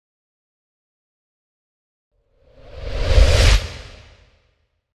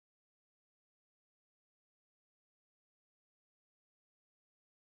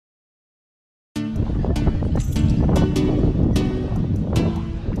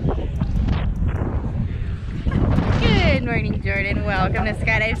morning, Jordan. Welcome to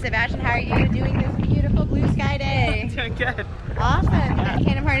Skydive. Sebastian, how are you doing this beautiful blue sky day? Doing good. Awesome.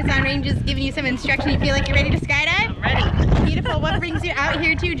 Tandem harness on range is giving you some instruction. You feel like you're ready to skydive? I'm ready. Beautiful. What brings you out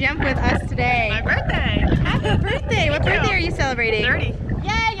here to jump with us today? My birthday. Happy birthday. What birthday are you celebrating? 30.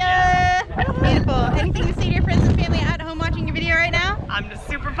 Yeah. Beautiful. Anything to say to your friends and family at home watching your video right now? I'm just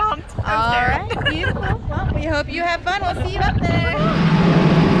super pumped. All right. Beautiful. Well, we hope you have fun. We'll see you up there.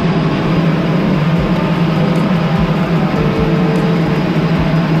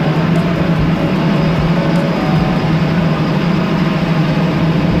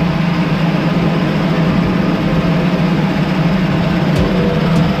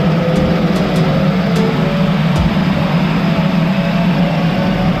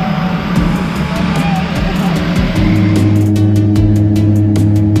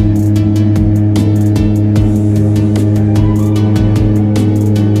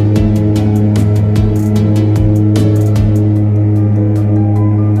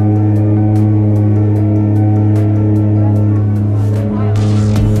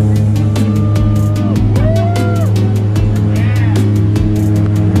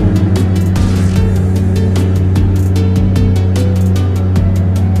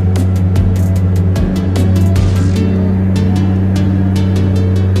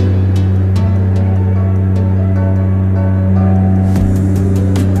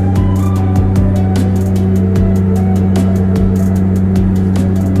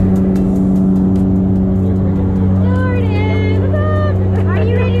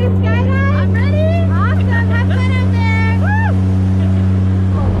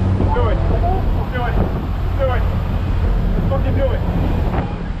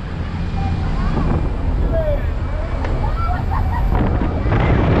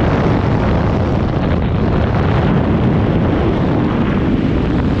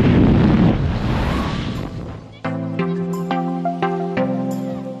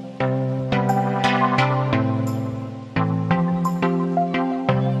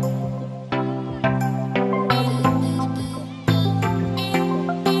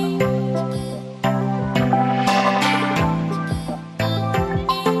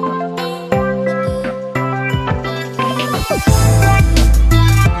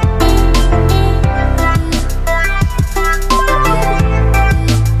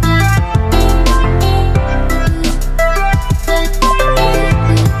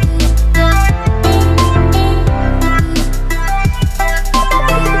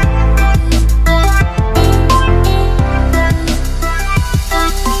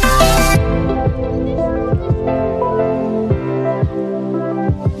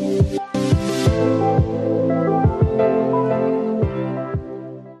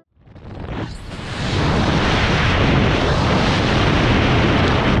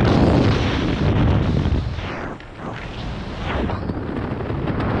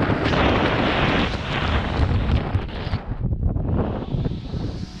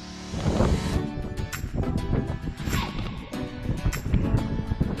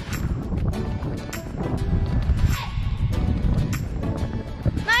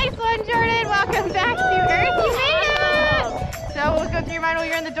 Jordan, welcome back to Earth. You made it! So what was going through your mind when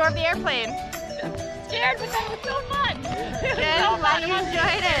you were in the door of the airplane? Scared, but that was so fun. Good, glad you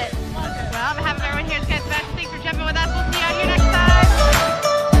enjoyed it. Well, on behalf of everyone here at Skydive, thanks for jumping with us. We'll see you out here next time.